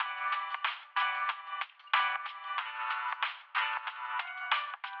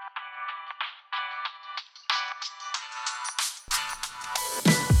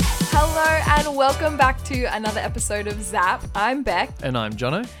and welcome back to another episode of ZAP. I'm Beck. And I'm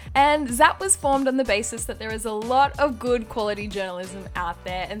Jono. And ZAP was formed on the basis that there is a lot of good quality journalism out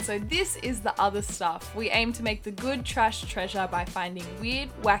there, and so this is the other stuff. We aim to make the good trash treasure by finding weird,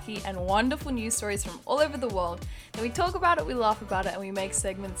 wacky, and wonderful news stories from all over the world. Then we talk about it, we laugh about it, and we make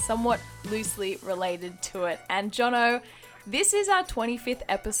segments somewhat loosely related to it. And Jono, this is our 25th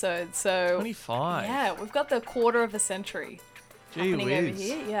episode, so... 25? Yeah, we've got the quarter of a century. Gee happening whiz. over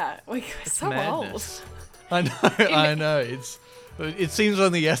here. Yeah, we're so madness. old. I know. It seems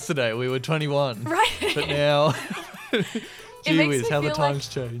only yesterday we were 21. Right. But now, gee whiz, how the feel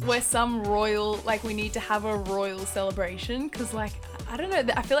times like change. we're some royal, like we need to have a royal celebration because, like, I don't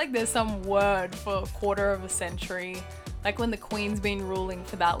know, I feel like there's some word for a quarter of a century, like when the Queen's been ruling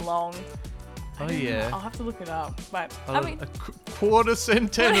for that long. Oh, yeah. I'll have to look it up, but I mean... A quarter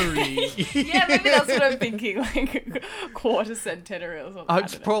centenary. Yeah, maybe that's what I'm thinking, like quarter centenary or something.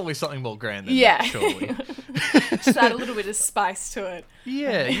 It's probably something more grand than yeah. that, surely. Just add a little bit of spice to it.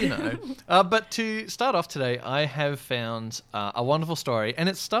 Yeah, you know. But to start off today, I have found a wonderful story, and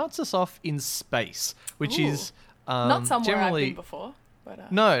it starts us off in space, which is not somewhere generally... I've been before.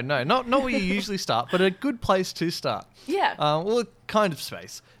 But, No, not where you usually start, but a good place to start. Yeah. Well, kind of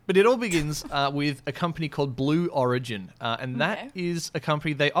space. But it all begins with a company called Blue Origin. And that is a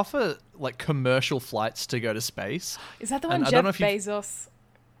company, they offer like commercial flights to go to space. Is that the one And Jeff Bezos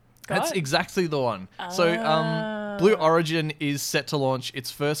got? That's exactly the one. So Blue Origin is set to launch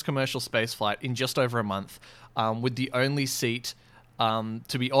its first commercial space flight in just over a month, with the only seat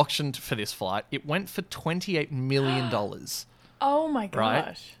to be auctioned for this flight. It went for $28 million. Oh my gosh.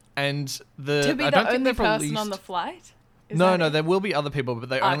 Right? And to be the only person on the flight? No, there will be other people, but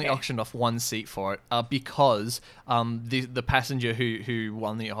they only Okay. auctioned off one seat for it because the passenger who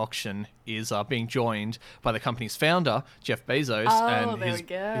won the auction is being joined by the company's founder, Jeff Bezos, and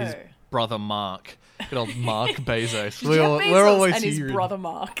his brother Mark. Good old Mark Bezos. We're always and hearing, his brother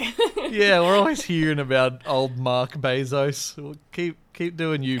Mark. Yeah, we're always hearing about old Mark Bezos. We'll keep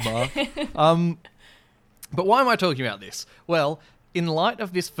doing you, Mark. But why am I talking about this? Well, in light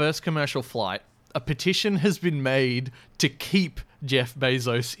of this first commercial flight, a petition has been made to keep Jeff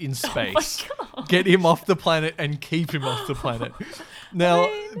Bezos in space. Oh my God. Get him off the planet and keep him off the planet. Now,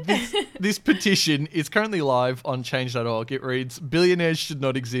 this petition is currently live on change.org. It reads, "Billionaires should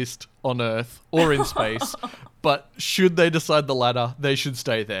not exist on Earth or in space, but should they decide the latter, they should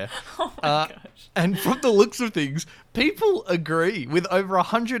stay there." Oh my gosh. And from the looks of things, people agree with over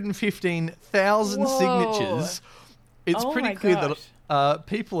 115,000 signatures. It's pretty clear that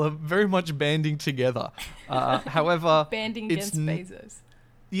people are very much banding together. However, banding against Bezos.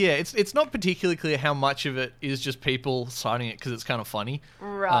 Yeah, it's not particularly clear how much of it is just people signing it because it's kind of funny.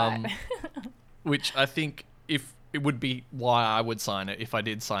 Right. Which I think it would be why I would sign it if I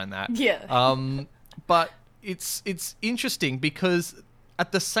did sign that. Yeah. But it's interesting because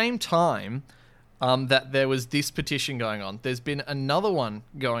at the same time that there was this petition going on, there's been another one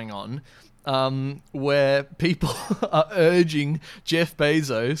going on where people are urging Jeff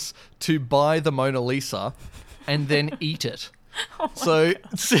Bezos to buy the Mona Lisa and then eat it. So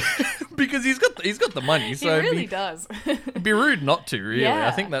because he's got the money, so he really does. It'd be rude not to, really. Yeah.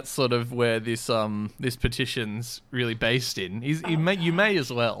 I think that's sort of where this petition's really based in. You may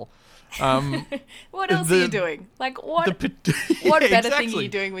as well. What else are you doing? Like what? What better thing are you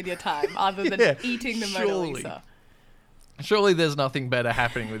doing with your time other than eating the Mona Lisa? Surely there's nothing better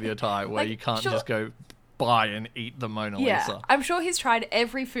happening with your time where you can't just go buy and eat the Mona Lisa. I'm sure he's tried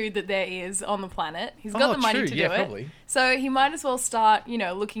every food that there is on the planet. He's got the money to do it. Probably. So he might as well start,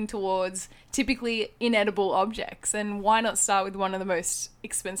 looking towards typically inedible objects. And why not start with one of the most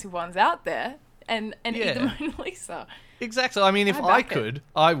expensive ones out there and eat the Mona Lisa? Exactly. I mean, if I could,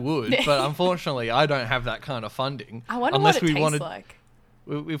 I would. But unfortunately, I don't have that kind of funding. I wonder what it tastes like.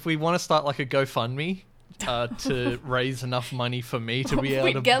 If we want to start like a GoFundMe to raise enough money for me to be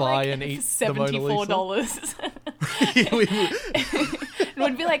able to buy and eat the Mona Lisa. $74. It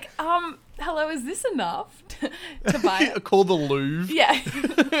would be like, hello, is this enough to buy it? Call the Louvre. Yeah.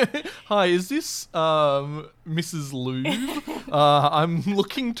 Hi, is this Mrs. Louvre? I'm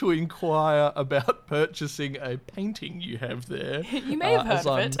looking to inquire about purchasing a painting you have there. You may have heard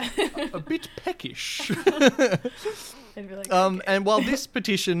of it. A bit peckish. Like, And while this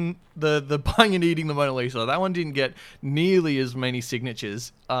petition, the buying and eating the Mona Lisa, that one didn't get nearly as many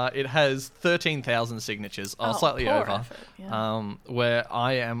signatures. It has 13,000 signatures, slightly over. Yeah. Where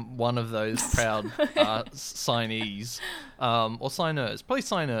I am one of those proud signees, or signers, probably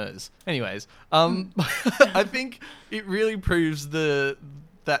signers. Anyways, I think it really proves that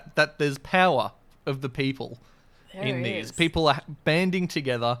there's power of the people in these. People are banding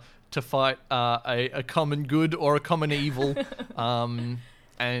together to fight a common good or a common evil.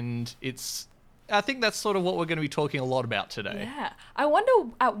 And I think that's sort of what we're going to be talking a lot about today. Yeah. I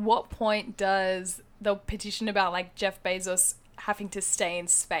wonder at what point does the petition about like Jeff Bezos having to stay in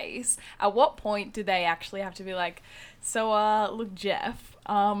space, at what point do they actually have to be like, so look, Jeff,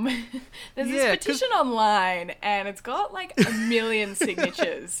 there's this petition online and it's got like 1 million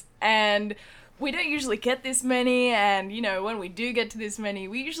signatures and we don't usually get this many, and you know, when we do get to this many,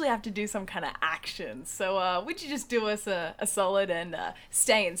 we usually have to do some kind of action. So would you just do us a solid and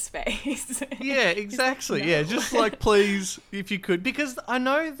stay in space? Yeah, exactly. Yeah, just like, please, if you could, because I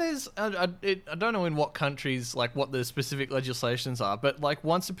know there's I don't know in what countries, like what the specific legislations are, but like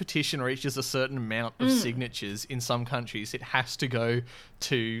once a petition reaches a certain amount of signatures in some countries, it has to go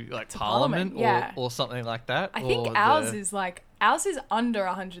to like Parliament or something like that. I think ours is under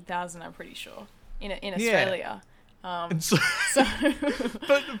 100,000, I'm pretty sure, in Australia. So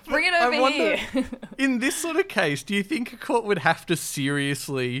but bring it over here. In this sort of case, do you think a court would have to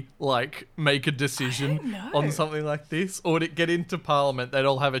seriously like make a decision on something like this, or would it get into Parliament? They'd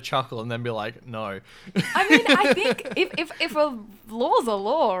all have a chuckle and then be like, "No." I mean, I think if a law's a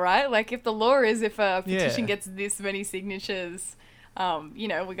law, right? Like if the law is if a petition gets this many signatures. You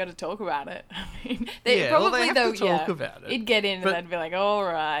know, we got to talk about it. I mean, they talk about it. It'd get in and they'd be like, all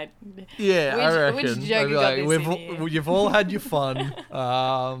right. Yeah, I reckon. Which joke you got this in here? You've all had your fun.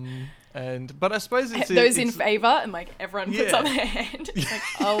 But I suppose it's... Those in favour, and like everyone puts up their hand. It's like,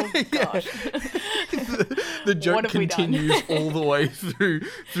 oh gosh. The joke continues all the way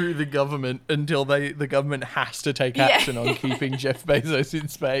through the government until the government has to take action on keeping Jeff Bezos in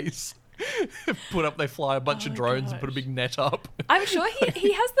space. They fly a bunch of drones and put a big net up. I'm sure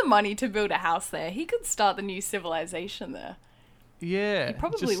he has the money to build a house there. He could start the new civilization there. Yeah. He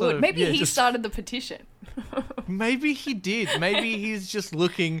probably would. Maybe he started the petition. Maybe he did. Maybe he's just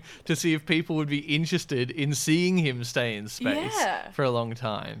looking to see if people would be interested in seeing him stay in space for a long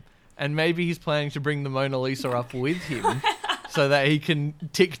time. And maybe he's planning to bring the Mona Lisa up with him so that he can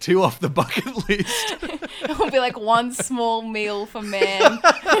tick 2 off the bucket list. It'll be like one small meal for man,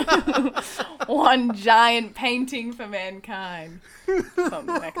 one giant painting for mankind. Something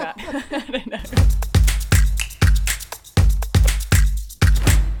like that. I don't know.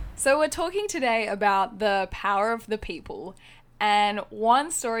 So we're talking today about the power of the people. And one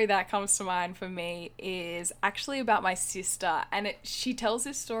story that comes to mind for me is actually about my sister. And she tells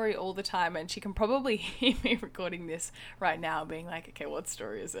this story all the time, and she can probably hear me recording this right now being like, okay, what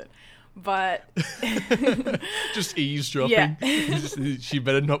story is it? But just eavesdropping. Yeah. She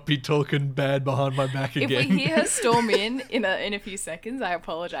better not be talking bad behind my back again. If we hear her storm in a few seconds, I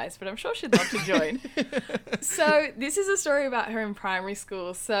apologize, but I'm sure she'd love to join. So this is a story about her in primary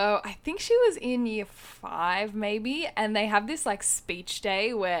school. So I think she was in year 5 maybe, and they have this like speech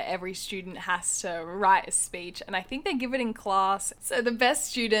day where every student has to write a speech, and I think they give it in class. So the best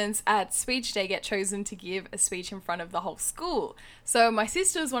students at speech day get chosen to give a speech in front of the whole school. So my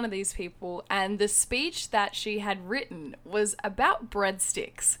sister's one of these people, and the speech that she had written was about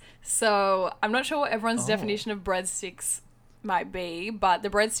breadsticks. So I'm not sure what everyone's definition of breadsticks might be, but the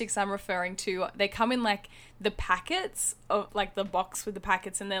breadsticks I'm referring to, they come in like the packets of like the box with the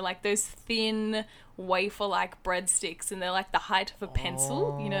packets, and they're like those thin wafer-like breadsticks, and they're like the height of a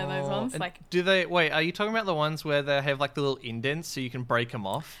pencil. You know those ones? Like, are you talking about the ones where they have like the little indents so you can break them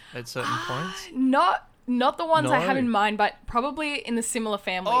off at certain points? Not the ones I have in mind, but probably in the similar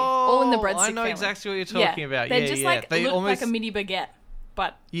family. All in the breadstick family. I know exactly what you're talking about. They're just like, they look like a mini baguette,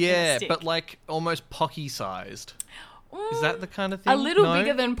 but but like almost pocky-sized. Is that the kind of thing? A little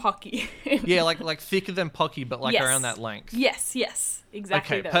bigger than Pocky. Yeah, like thicker than Pocky, but like around that length. Yes,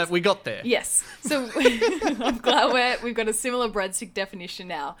 exactly. Okay, we got there. Yes. So I'm glad we've got a similar breadstick definition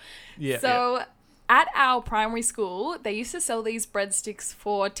now. Yeah. So at our primary school, they used to sell these breadsticks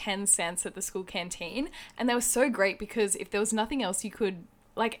for 10 cents at the school canteen, and they were so great because if there was nothing else, you could,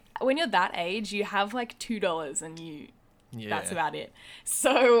 like, when you're that age, you have like $2 and that's about it.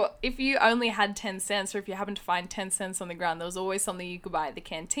 So if you only had 10 cents, or if you happened to find 10 cents on the ground, there was always something you could buy at the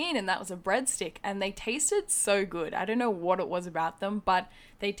canteen, and that was a breadstick, and they tasted so good. I don't know what it was about them, but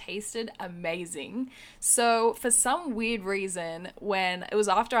they tasted amazing. So for some weird reason, when it was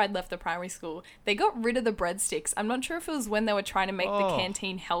after I'd left the primary school, they got rid of the breadsticks. I'm not sure if it was when they were trying to make the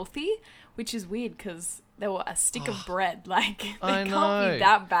canteen healthy, which is weird because they were a stick of bread. Like, they can't be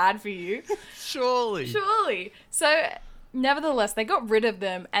that bad for you. Surely. So nevertheless, they got rid of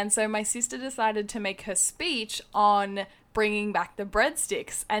them, and so my sister decided to make her speech on bringing back the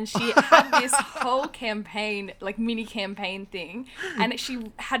breadsticks, and she had this whole campaign, like mini campaign thing, and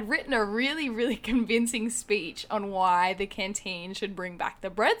she had written a really, really convincing speech on why the canteen should bring back the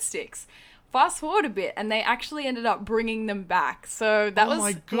breadsticks. Fast forward a bit, and they actually ended up bringing them back. So that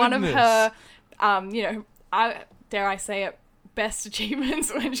was one of her, dare I say it, best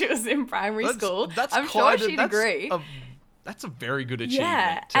achievements when she was in primary school. I'm sure she'd agree. That's a very good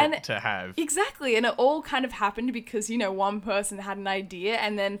achievement to have. Exactly. And it all kind of happened because, one person had an idea,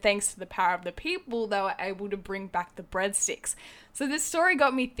 and then thanks to the power of the people, they were able to bring back the breadsticks. So this story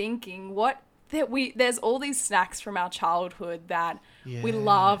got me thinking, there's all these snacks from our childhood that we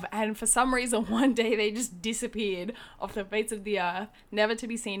love, and for some reason one day they just disappeared off the face of the earth, never to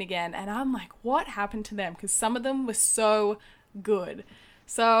be seen again. And I'm like, what happened to them? Because some of them were so good.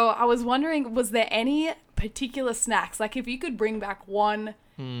 So I was wondering, was there any particular snacks? Like, if you could bring back one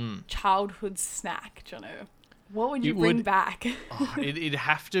childhood snack, Jono, what would you bring back? It'd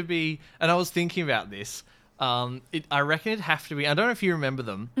have to be, and I was thinking about this. I reckon it'd have to be, I don't know if you remember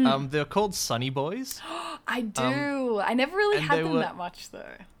them. They're called Sunny Boys. I do. I never really had them that much,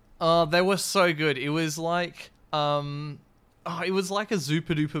 though. Oh, they were so good. It was like, a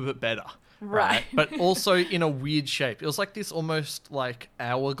Zooper Dooper, but better. Right. But also in a weird shape. It was like this almost like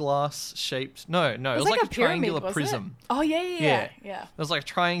hourglass shaped. No. It was like a triangular prism. Oh, yeah. It was like a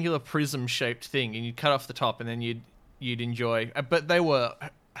triangular prism shaped thing, and you'd cut off the top, and then you'd enjoy. But they were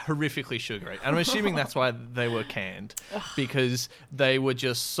horrifically sugary. And I'm assuming that's why they were canned, because they were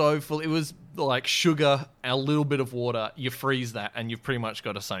just so full. It was like sugar, a little bit of water. You freeze that, and you've pretty much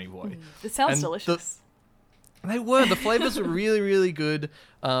got a Sunny Boy. It sounds delicious. They were. The flavors were really, really good.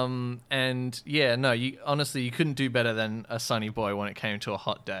 And yeah, no, you couldn't do better than a Sunny Boy when it came to a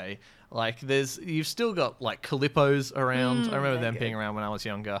hot day. Like you've still got like Calippos around. I remember them being around when I was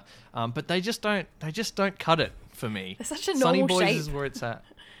younger. But they just don't cut it for me. They're such a normal Sunny Boys shape. is where it's at.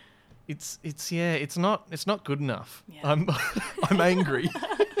 It's not good enough. Yeah. I'm angry.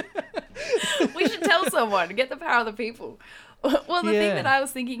 We should tell someone, get the power of the people. Well, the thing that I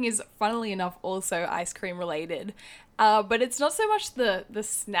was thinking is, funnily enough, also ice cream related. But it's not so much the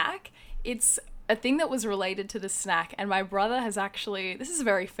snack. It's a thing that was related to the snack. And my brother has actually... This is a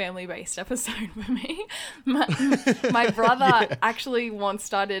very family-based episode for me. My brother actually once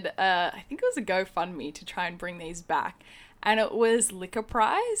started, I think it was a GoFundMe to try and bring these back. And it was Liquor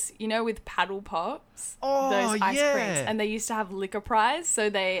Prize, with paddle pops. Oh, those ice creams. And they used to have Liquor Prize. So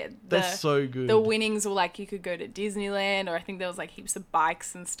they're so good. The winnings were like, you could go to Disneyland, or I think there was like heaps of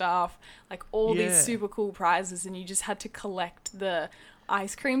bikes and stuff. Like all these super cool prizes, and you just had to collect the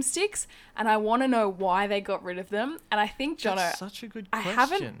ice cream sticks. And I want to know why they got rid of them. And I think, Jono, that's such a good question. I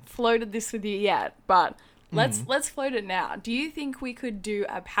haven't floated this with you yet, but let's float it now. Do you think we could do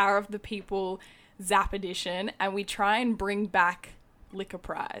a Power of the People ZAP edition, and we try and bring back Liquor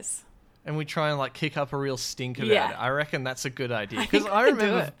Prize? And we try and like kick up a real stink about it. I reckon that's a good idea, because I could do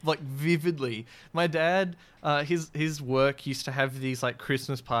remember it. like vividly, my dad, his work used to have these like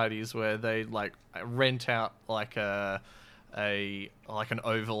Christmas parties where they like rent out like an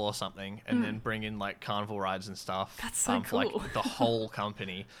oval or something, and then bring in like carnival rides and stuff. That's so for like the whole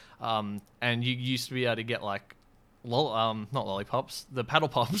company. And you used to be able to get like not lollipops, the paddle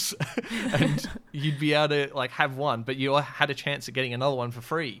pops, and you'd be able to like have one, but you had a chance at getting another one for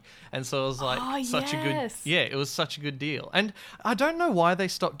free. And so it was like it was such a good deal. And I don't know why they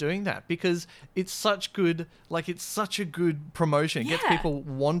stopped doing that, because it's such a good promotion. It gets people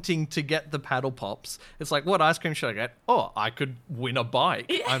wanting to get the paddle pops. It's like, what ice cream should I get? Oh, I could win a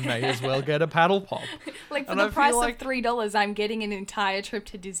bike. I may as well get a paddle pop. Like for the price of $3, I'm getting an entire trip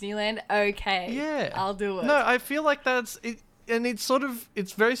to Disneyland. Okay, I'll do it. No, I feel like that's it, and it's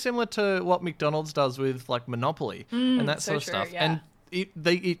very similar to what McDonald's does with like Monopoly and that sort of stuff. Yeah. And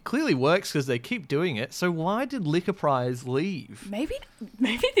it clearly works because they keep doing it. So why did Liquor Prize leave? Maybe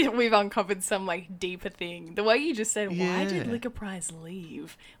we've uncovered some like deeper thing. The way you just said, why did Liquor Prize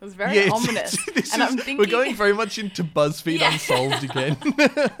leave? It was very ominous. I'm thinking we're going very much into BuzzFeed Unsolved again.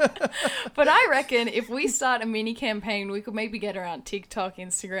 But I reckon if we start a mini campaign, we could maybe get around TikTok,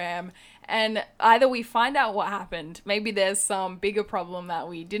 Instagram, and either we find out what happened, maybe there's some bigger problem that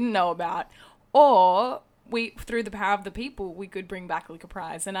we didn't know about, or we, through the power of the people, we could bring back Liquor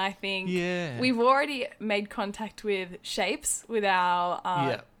Prize. And I think we've already made contact with Shapes, with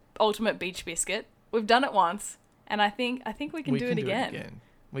our ultimate beach biscuit. We've done it once, and I think we can do it again.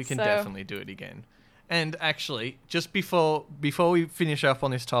 We can definitely do it again. And actually, just before we finish up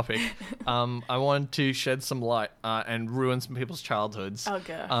on this topic, I wanted to shed some light and ruin some people's childhoods. Oh,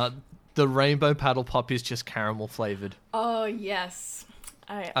 gosh. The rainbow paddle pop is just caramel flavored. Oh, yes.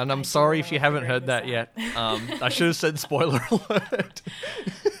 And I'm I sorry don't if know you if haven't I heard that agree yet. with I should have said spoiler alert.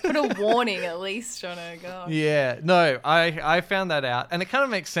 Put a warning at least on her. Gosh. Yeah, no, I found that out. And it kind of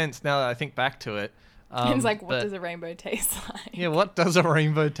makes sense now that I think back to it. It's like, what but- does a rainbow taste like? Yeah, what does a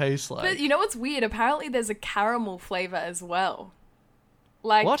rainbow taste like? But you know what's weird? Apparently there's a caramel flavor as well.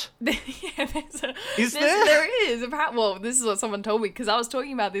 Like What? Yeah, Is there? There is. Well, this is what someone told me because I was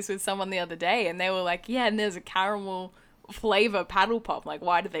talking about this with someone the other day, and they were like, "Yeah, and there's a caramel flavor paddle pop." Like,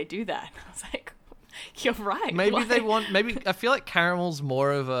 why do they do that? And I was like, "You're right." Maybe Like- they want. Maybe I feel like caramel's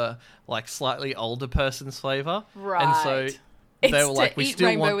more of a like slightly older person's flavor, right. And so it's they were like, to we eat still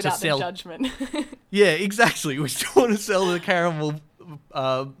rainbow want to without sell. the judgment. Yeah, exactly. We still want to sell the caramel.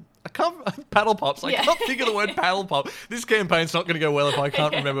 I can't paddle pops. I can't think of the word paddle pop. This campaign's not going to go well if I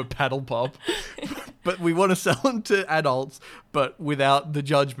can't remember paddle pop. But we want to sell them to adults, but without the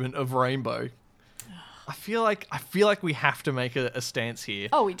judgment of rainbow. I feel like we have to make a stance here.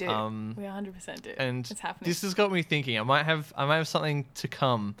 Oh, we do. We 100% do. And it's happening. this has got me thinking. I might have something to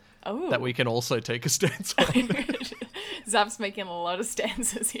come that we can also take a stance on. Zap's making a lot of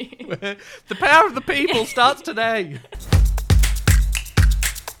stances here. The power of the people starts today.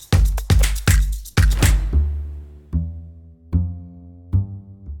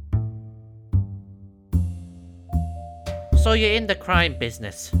 So you're in the crime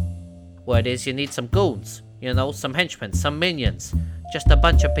business. Word is you need some goons, you know, some henchmen, some minions. Just a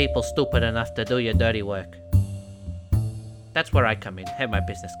bunch of people stupid enough to do your dirty work. That's where I come in. Have my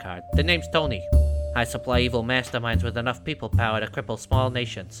business card. The name's Tony. I supply evil masterminds with enough people power to cripple small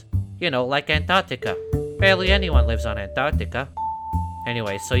nations. You know, like Antarctica. Barely anyone lives on Antarctica.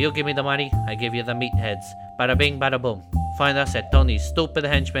 Anyway, so you give me the money, I give you the meatheads. Bada bing, bada boom. Find us at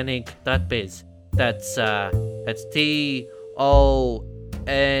Tony'sStupidHenchmanInc.biz. That's T-O-N...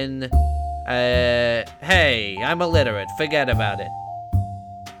 hey, I'm illiterate. Forget about it.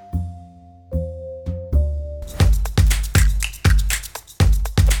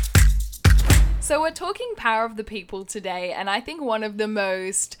 So we're talking power of the people today, and I think one of the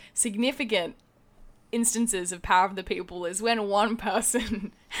most significant instances of power of the people is when one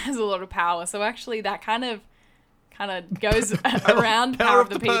person has a lot of power. So actually that kind of goes around power of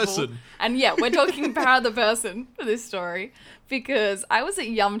the people. Person. And yeah, we're talking power of the person for this story because I was at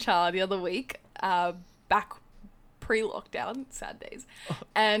Yumcha the other week, back pre-lockdown, sad days.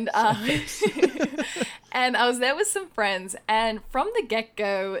 And and I was there with some friends, and from the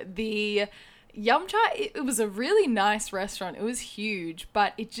get-go, the Yumcha, it was a really nice restaurant. It was huge,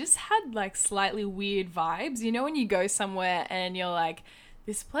 but it just had like slightly weird vibes. You know when you go somewhere and you're like,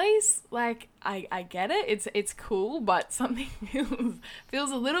 this place, like, I get it. It's cool, but something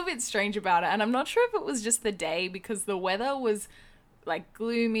feels a little bit strange about it. And I'm not sure if it was just the day because the weather was like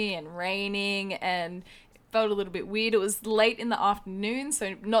gloomy and raining and it felt a little bit weird. It was late in the afternoon,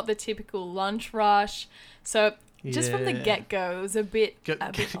 so not the typical lunch rush. So just from the get-go, it was a bit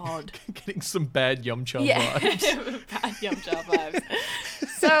odd. Getting some bad Yumcha Yeah, vibes. bad Yumcha vibes.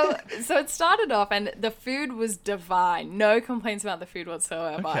 So it started off, and the food was divine. No complaints about the food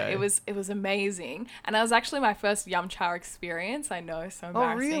whatsoever. Okay. It was amazing, and it was actually my first Yumcha experience. I know, so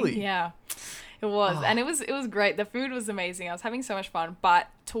embarrassing. Oh, really? Yeah, it was, and it was great. The food was amazing. I was having so much fun. But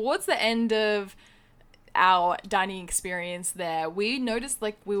towards the end of our dining experience there, we noticed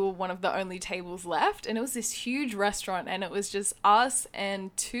like we were one of the only tables left, and it was this huge restaurant, and it was just us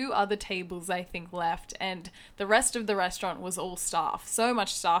and two other tables I think left, and the rest of the restaurant was all staff. So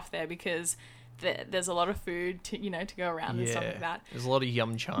much staff there because there's a lot of food to go around and stuff like that. There's a lot of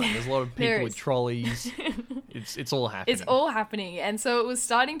Yumcha. There's a lot of people with trolleys. It's all happening. It's all happening. And so it was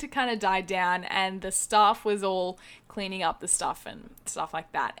starting to kind of die down, and the staff was all cleaning up the stuff and stuff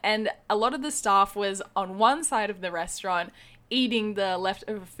like that. And a lot of the staff was on one side of the restaurant eating the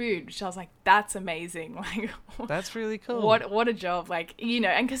leftover food, which I was like, that's amazing. Like, that's really cool. What a job. Like,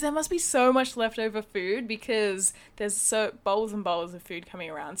 and because there must be so much leftover food because there's so bowls and bowls of food coming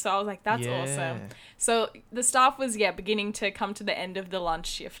around. So I was like, that's awesome. So the staff was, beginning to come to the end of the lunch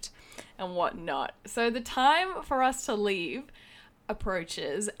shift and whatnot. So the time for us to leave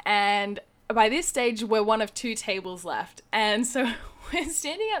approaches, and by this stage, we're one of two tables left. And so we're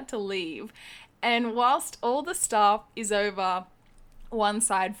standing up to leave, and whilst all the staff is over one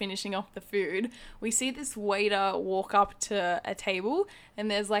side finishing off the food, we see this waiter walk up to a table, and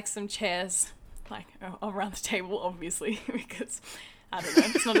there's like some chairs like around the table, obviously, because I don't know,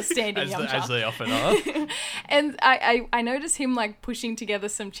 it's not a standing Yumcha. As they often are. And I noticed him like pushing together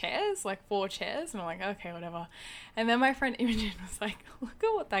some chairs, like 4 chairs, and I'm like, okay, whatever. And then my friend Imogen was like, look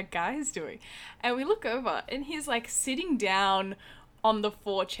at what that guy is doing. And we look over, and he's like sitting down on the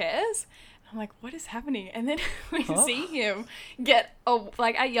 4 chairs. I I'm like, what is happening? And then we see him get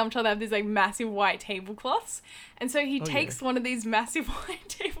like at Yum Cha they have these like massive white tablecloths, and so he takes one of these massive white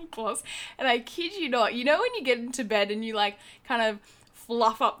tablecloths, and I kid you not, you know when you get into bed and you like kind of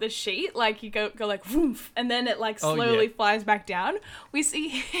fluff up the sheet, like you go like woof, and then it like slowly flies back down. We see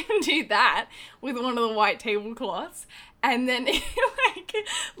him do that with one of the white tablecloths, and then it like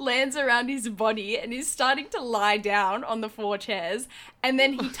lands around his body, and he's starting to lie down on the 4 chairs, and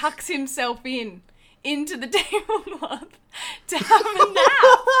then he tucks himself into the tablecloth to have a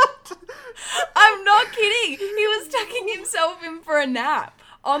nap. I'm not kidding. He was tucking himself in for a nap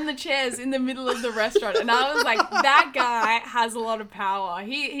on the chairs in the middle of the restaurant, and I was like, that guy has a lot of power.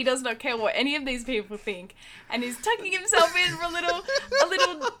 He does not care what any of these people think, and he's tucking himself in for a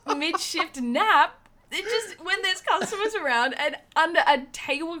little mid-shift nap. It just, when there's customers around and under a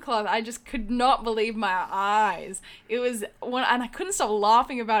tablecloth, I just could not believe my eyes. It was one, and I couldn't stop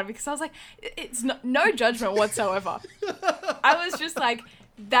laughing about it because I was like, it's no judgment whatsoever. I was just like,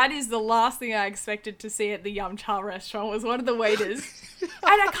 that is the last thing I expected to see at the Yum Cha restaurant, was one of the waiters.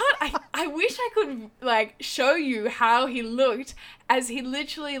 And I wish I could like show you how he looked as he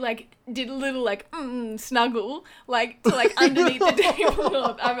literally like did a little like snuggle like to like underneath the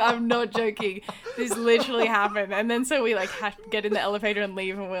table. I'm not joking. This literally happened. And then so we like had to get in the elevator and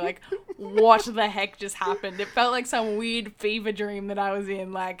leave, and we're like, what the heck just happened? It felt like some weird fever dream that I was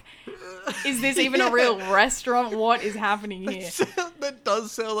in. Like, is this even a real restaurant? What is happening here? That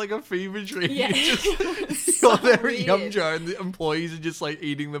does sound like a fever dream. Yeah. You're there at Yum Cha and the employees are just like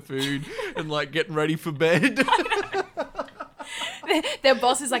eating the food and like getting ready for bed. Their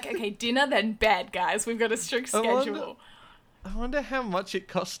boss is like, okay, dinner, then bed, guys. We've got a strict schedule. I wonder how much it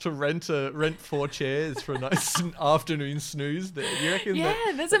costs to rent 4 chairs for a nice afternoon snooze there. Do you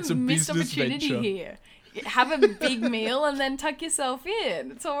reckon there's a missed opportunity venture here. Have a big meal and then tuck yourself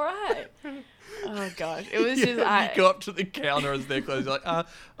in. It's all right. Oh, gosh. It was just... You go up to the counter as they're closed. You're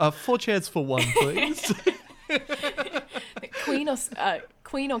like, 4 chairs for 1, please.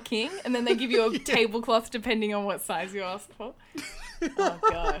 Queen or king, and then they give you a tablecloth depending on what size you ask for. Oh,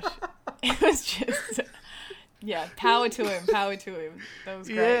 gosh. It was just... Yeah, power to him. That was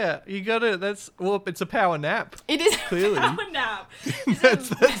great. Yeah, you got it. It's a power nap. It is clearly. A power nap. That's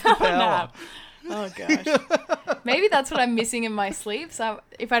the power. Nap. Oh, gosh. Maybe that's what I'm missing in my sleep. So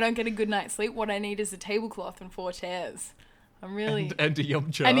if I don't get a good night's sleep, what I need is a tablecloth and 4 chairs. I'm really... And a Yum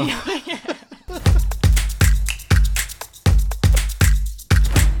Cha. Yeah.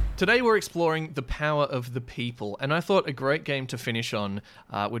 Today we're exploring the power of the people, and I thought a great game to finish on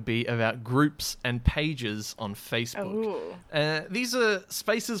would be about groups and pages on Facebook. These are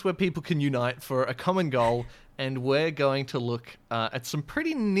spaces where people can unite for a common goal, and we're going to look at some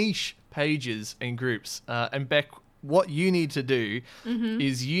pretty niche pages and groups. And Beck, what you need to do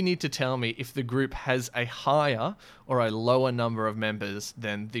is you need to tell me if the group has a higher or a lower number of members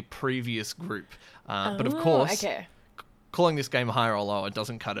than the previous group. But of course... Okay. Calling this game higher or lower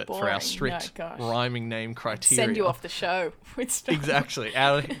doesn't cut it for our Boring. strict No, gosh. rhyming name criteria. Send you off the show. Exactly.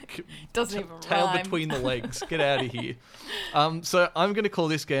 Doesn't even tail rhyme. between the legs. Get out of here. So I'm going to call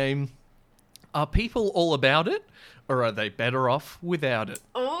this game, are people all about it, or are they better off without it?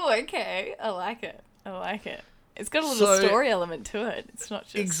 Oh, okay. I like it. It's got a little story element to it. It's not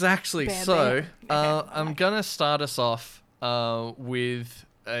just... Exactly. Bam, so bam. I'm going to start us off with...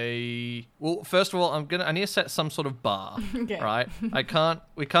 first of all, I need to set some sort of bar, Okay. right?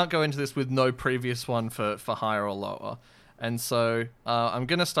 We can't go into this with no previous one for higher or lower. And so I'm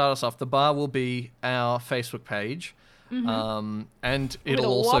going to start us off. The bar will be our Facebook page. And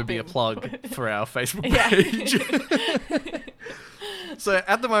it'll also be a plug for our Facebook page. So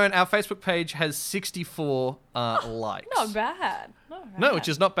at the moment, our Facebook page has 64 likes. Not bad. No, which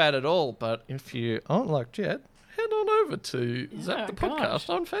is not bad at all. But if you aren't liked yet, head on over to ZAP the Podcast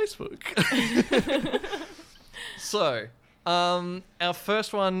on Facebook. So, our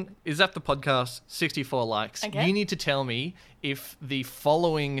first one is ZAP the Podcast, 64 likes. Okay. You need to tell me if the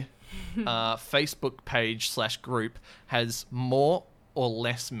following Facebook page / group has more or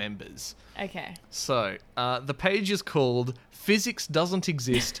less members. Okay. So, the page is called Physics Doesn't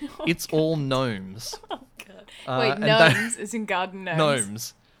Exist, It's All Gnomes. Oh, God. Wait, and gnomes is in garden gnomes.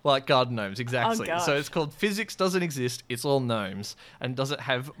 Gnomes. Like garden gnomes, exactly. Oh, so it's called Physics Doesn't Exist, It's All Gnomes. And does it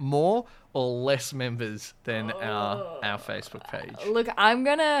have more or less members than our Facebook page? Look, I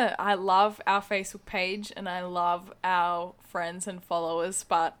love our Facebook page and I love our friends and followers,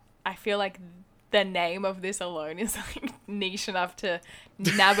 but I feel like the name of this alone is like niche enough to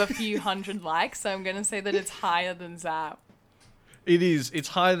nab a few hundred likes. So I'm going to say that it's higher than ZAP. It is. It's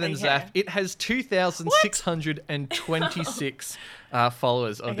higher than Okay. ZAP. It has 2,626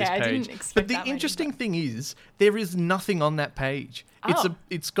 followers on this Okay, I page. didn't expect But the that many, interesting thing is, there is nothing on that page. Oh.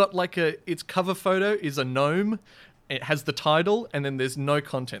 It's got like its cover photo is a gnome. It has the title, and then there's no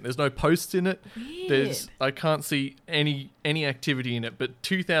content. There's no posts in it. Weird. I can't see any activity in it, but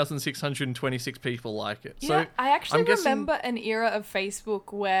 2,626 people like it. So I actually I'm guessing- remember an era of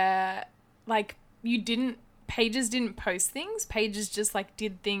Facebook where like pages didn't post things. Pages just like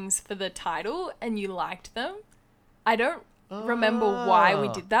did things for the title and you liked them. I don't remember why we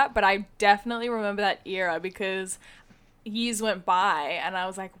did that, but I definitely remember that era because years went by and I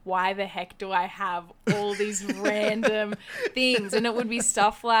was like, why the heck do I have all these random things? And it would be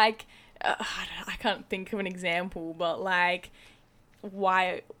stuff like, I can't think of an example, but like,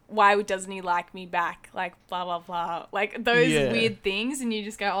 why doesn't he like me back? Like, blah, blah, blah. Like those weird things. And you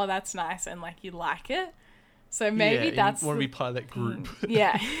just go, oh, that's nice. And like, you like it. So maybe that's... you want to be part of that group.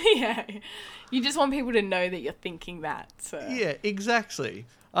 Yeah. Yeah. You just want people to know that you're thinking that. So. Yeah, exactly.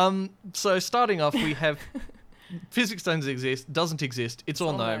 So starting off, we have... Physics doesn't exist. It's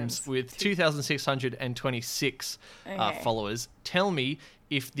all gnomes with 2,626 followers. Tell me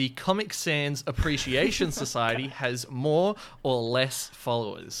if the Comic Sans Appreciation Society has more or less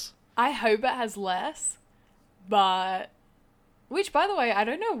followers. I hope it has less, but... Which, by the way, I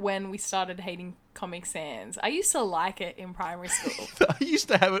don't know when we started hating Comic Sans. I used to like it in primary school. I used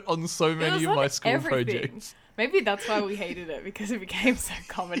to have it on so many of my school projects. Maybe that's why we hated it, because it became so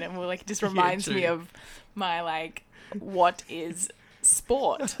common and it just reminds me of my, like, what is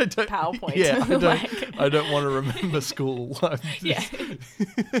sport PowerPoint. Yeah, Like- I don't want to remember school. Yeah.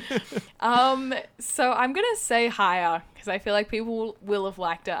 So I'm going to say higher, because I feel like people will have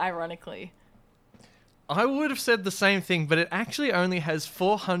liked it, ironically. I would have said the same thing, but it actually only has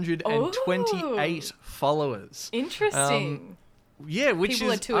 428 followers. Interesting. Yeah, which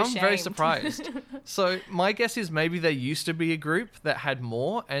People are is, too I'm very ashamed. surprised. So my guess is maybe there used to be a group that had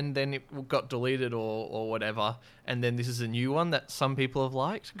more and then it got deleted or whatever. And then this is a new one that some people have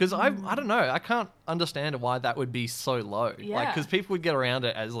liked. Because I don't know, I can't understand why that would be so low. Yeah. Like, because people would get around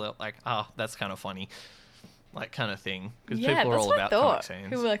it as like, that's kind of funny. Like, kind of thing. Because Yeah, people are that's all what I about thought. Comic Sans.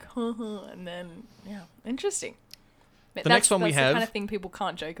 People were like, and then, yeah, interesting. But The next one we that's have- the kind of thing people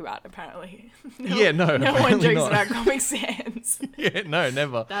can't joke about, apparently. Yeah, no, No one apparently jokes not. about Comic Sans. Yeah, no,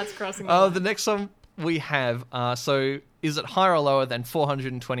 never. That's crossing the line. The next one we have, so is it higher or lower than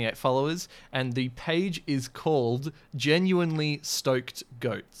 428 followers? And the page is called Genuinely Stoked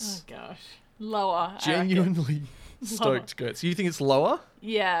Goats. Oh, gosh. Lower, I reckon. Genuinely Stoked Goats. You think it's lower?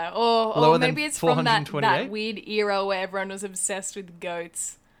 Yeah, or Lower than maybe it's from that 428? weird era where everyone was obsessed with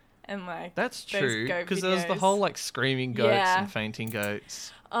goats. And like That's those true, goat because there's the videos. whole like screaming goats Yeah. and fainting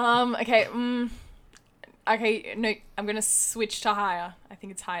goats. Okay, okay, no, I'm gonna switch to higher. I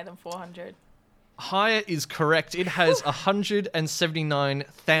think it's higher than 400. Higher is correct. It has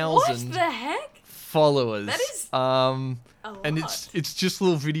 179,000 What the heck? followers. That is and lot. it's just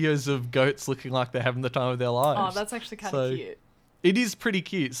little videos of goats looking like they're having the time of their lives. Oh, that's actually kind of cute. It is pretty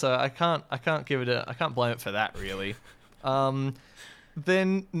cute, so I can't blame it for that really.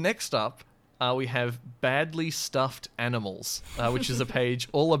 Then next up, we have Badly Stuffed Animals, which is a page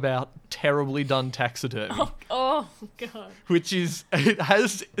all about terribly done taxidermy, Oh god. which is it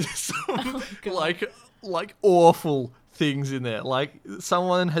has some God. like awful things in there. Like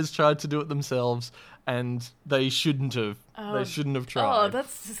someone has tried to do it themselves and they shouldn't have. They shouldn't have tried. Oh,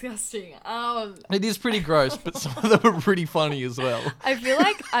 that's disgusting. It is pretty gross, but some of them are pretty funny as well. I feel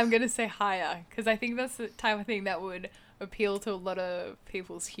like I'm gonna say higher because I think that's the type of thing that would appeal to a lot of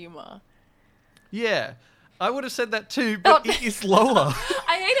people's humor. Yeah, I would have said that too, but it is lower.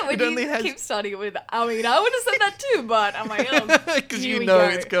 I hate it when It only you has- keep starting it with, I mean, I would have said that too, but I'm like, oh, 'Cause here you we know go.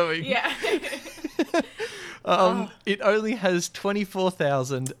 it's coming. Yeah. It only has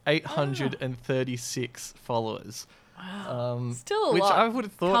 24,836 followers. Still a which lot. I would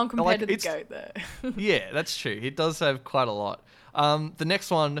have thought. Can't compare like, to the it's, goat though. Yeah, that's true. It does have quite a lot. The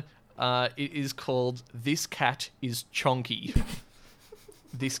next one, it is called "This Cat is Chonky."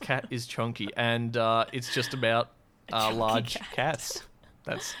 This cat is chonky, and it's just about chonky large cat. cats.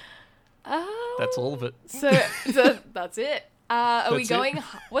 That's Oh. all of it. So that's it. Are we That's it. going?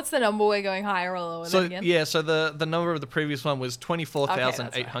 What's the number we're going higher or lower So than again? yeah, so the number of the previous one was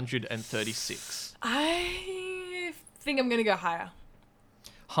 24,836. I think I'm gonna go higher.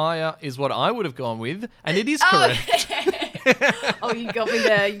 Higher is what I would have gone with, and it is correct. Oh, you got me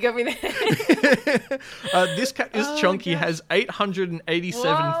there. You got me there. This cat is Oh, chonky, gosh. has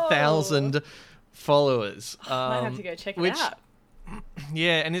 887,000 followers. Might have to go check it which- out.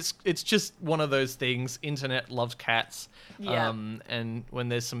 Yeah, and it's just one of those things. Internet loves cats. Yeah. And when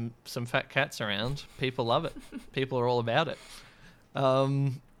there's some fat cats around, people love it. People are all about it.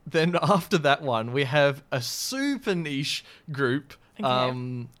 Then after that one, we have a super niche group,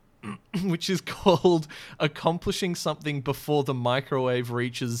 which is called accomplishing something before the microwave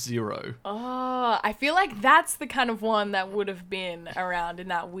reaches zero. Oh, I feel like that's the kind of one that would have been around in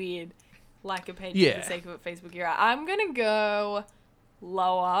that weird, like a page for the sake of it Facebook era. I'm going to go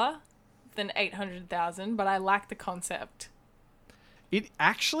lower than 800,000, but I like the concept. It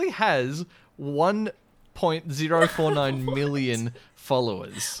actually has 1.049 million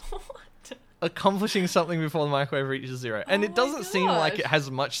followers. What? Accomplishing something before the microwave reaches zero. And it doesn't seem like it has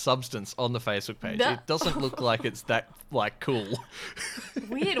much substance on the Facebook page. It doesn't look like it's that, like, cool.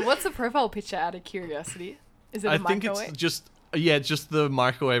 Weird. What's the profile picture out of curiosity? Is it a microwave? I think it's just the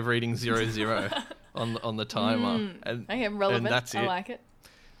microwave reading 00 on the timer. Okay, relevant. And that's it. I like it.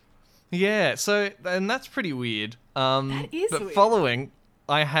 Yeah, so, and that's pretty weird. That is but weird. Following,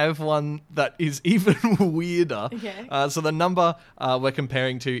 I have one that is even weirder. Okay. So the number we're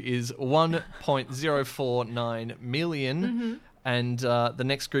comparing to is 1.049 million. Mm-hmm. And the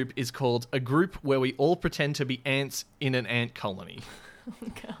next group is called A Group Where We All Pretend to Be Ants in an Ant Colony. Oh,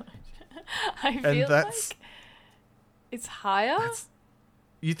 God. I feel like it's higher.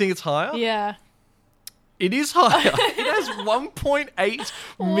 You think it's higher? Yeah. It is higher. It has 1.8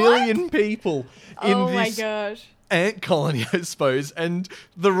 million people in this gosh. ant colony, I suppose. And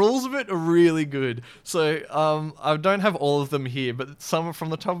the rules of it are really good. So I don't have all of them here, but some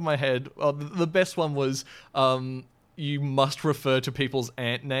from the top of my head, the best one was you must refer to people's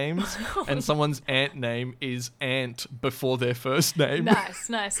ant names. And someone's ant name is Ant before their first name.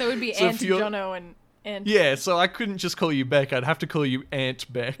 Nice. So it would be So Ant if you're- Jono and Yeah, so I couldn't just call you Beck. I'd have to call you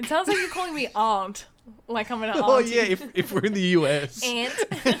Aunt Beck. It sounds like you're calling me aunt. Like I'm an auntie. Oh, yeah, if we're in the US. Aunt.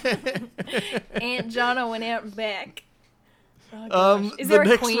 Aunt Jono and Aunt Beck. Oh, gosh. Is there the a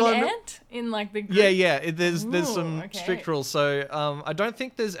next queen one- ant in like the group? Yeah. There's some okay. strict rules. So I don't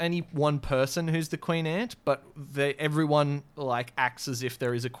think there's any one person who's the queen ant, but everyone like acts as if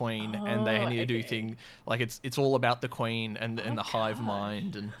there is a queen, and they need to do things like it's all about the queen and the hive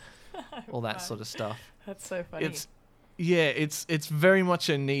mind and all that sort of stuff. That's so funny. It's very much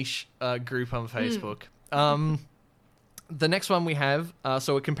a niche group on Facebook. The next one we have,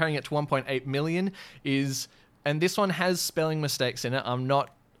 so we're comparing it to 1.8 million, and this one has spelling mistakes in it. I'm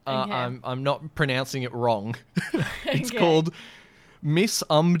not pronouncing it wrong. It's called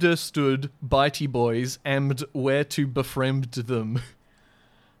Misunderstood Bitey Boys and Where to Befriend Them.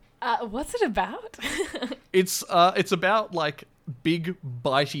 What's it about? It's about like big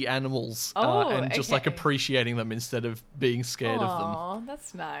bitey animals and just like appreciating them instead of being scared of them. Oh,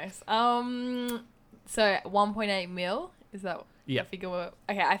 that's nice. So 1.8 mil, is that Yeah. I figure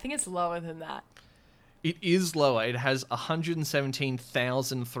okay, I think it's lower than that. It is lower. It has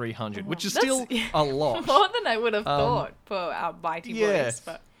 117,300, which is That's still a lot. More than I would have thought for our bitey boys.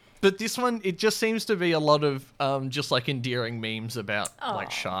 But this one, it just seems to be a lot of just like endearing memes about like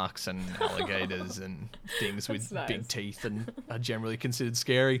sharks and alligators and things with big teeth and are generally considered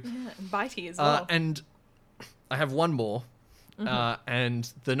scary. Yeah, and bitey as well. And I have one more,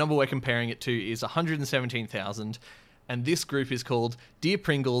 and the number we're comparing it to is 117,000. And this group is called Dear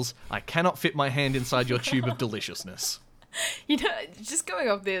Pringles, I cannot fit my hand inside your tube of deliciousness. You know, just going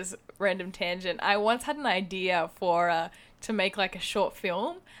off this random tangent, I once had an idea for to make like a short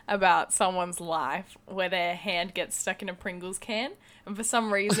film about someone's life where their hand gets stuck in a Pringles can, and for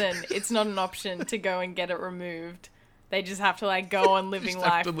some reason it's not an option to go and get it removed. They just have to like go on living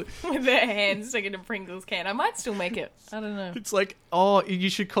life with their hands stuck in a Pringles can. I might still make it. I don't know. It's like, you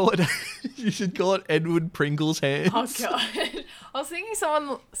should call it Edward Pringles hands. Oh god. I was thinking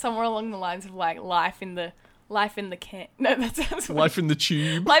somewhere along the lines of like life in the can. No, that sounds weird. Life in the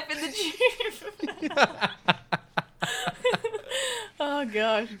tube. Life in the tube. Oh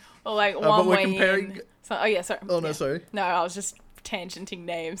gosh. Or like but one we're way comparing- in. Oh yeah, sorry. Oh, no, sorry. No, I was just tangenting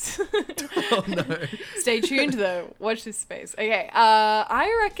names. Oh, no. Stay tuned though. Watch this space. Okay.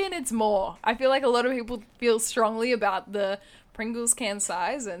 I reckon it's more. I feel like a lot of people feel strongly about the Pringles can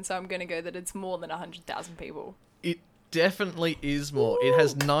size, and so I'm gonna go that it's more than 100,000 people. It definitely is more. It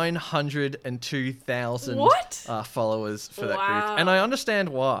has 902,000 followers for that group. And I understand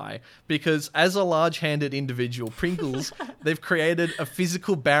why. Because as a large-handed individual, Pringles, they've created a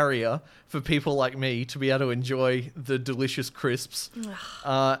physical barrier for people like me to be able to enjoy the delicious crisps.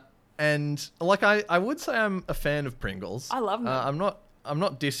 And like I would say I'm a fan of Pringles. I love them. I'm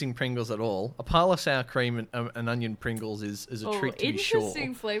not dissing Pringles at all. A pile of sour cream and onion Pringles is a treat to be sure.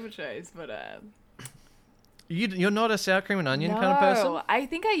 Interesting flavor choice, but You're not a sour cream and onion kind of person? No, I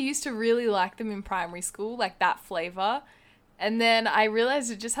think I used to really like them in primary school, like that flavor. And then I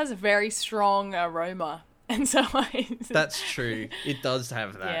realized it just has a very strong aroma. And so That's true. It does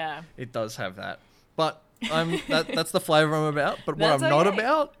have that. Yeah. It does have that. But that's the flavor I'm about. But what That's I'm not okay.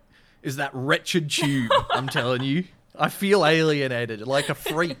 about is that wretched tube, I'm telling you. I feel alienated, like a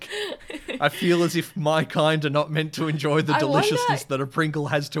freak. I feel as if my kind are not meant to enjoy the I deliciousness wonder- that a Pringle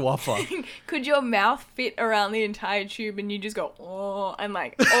has to offer. Could your mouth fit around the entire tube and you just go, oh, and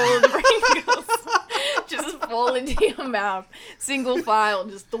like all of the Pringles just fall into your mouth. Single file,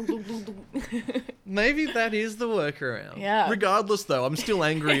 just dum, dum, dum, dum. Maybe that is the workaround. Yeah. Regardless, though, I'm still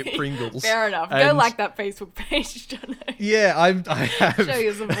angry at Pringles. Fair enough. Go And- like that Facebook page, Jono. Yeah, I have. Show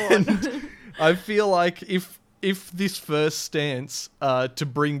your support. And I feel like if this first stance to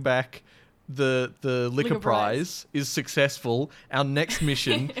bring back the liquor prize is successful, our next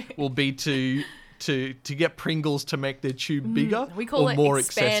mission will be to get Pringles to make their tube bigger We call or it more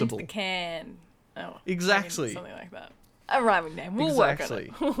expand accessible. the can. Oh, Exactly. something like that. A rhyming name. We'll Exactly.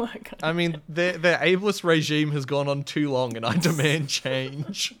 work on it. We'll work on it. I mean, their ableist regime has gone on too long, and I demand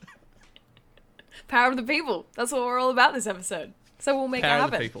change. Power of the people. That's what we're all about this episode. So we'll make it Power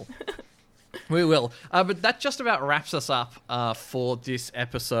of happen. the people. We will. But that just about wraps us up for this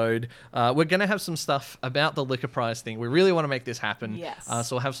episode. We're going to have some stuff about the liquor prize thing. We really want to make this happen. Yes.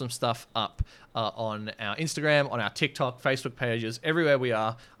 So we'll have some stuff up on our Instagram, on our TikTok, Facebook pages, everywhere we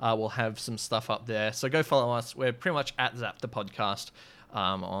are. We'll have some stuff up there. So go follow us. We're pretty much at ZAP the podcast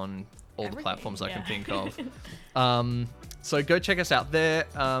on all the Everything, platforms I can yeah. think of. So go check us out there.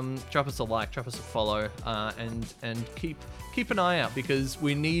 Drop us a like, drop us a follow, and keep an eye out because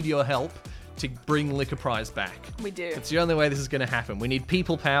we need your help to bring Liquor Prize back. We do. It's the only way this is going to happen. We need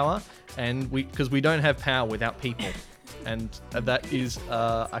people power, and because we don't have power without people. And that is,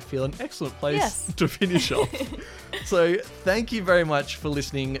 I feel, an excellent place Yes. to finish off. So thank you very much for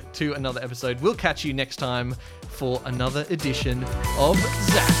listening to another episode. We'll catch you next time for another edition of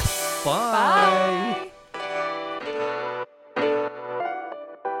ZAP. Bye. Bye.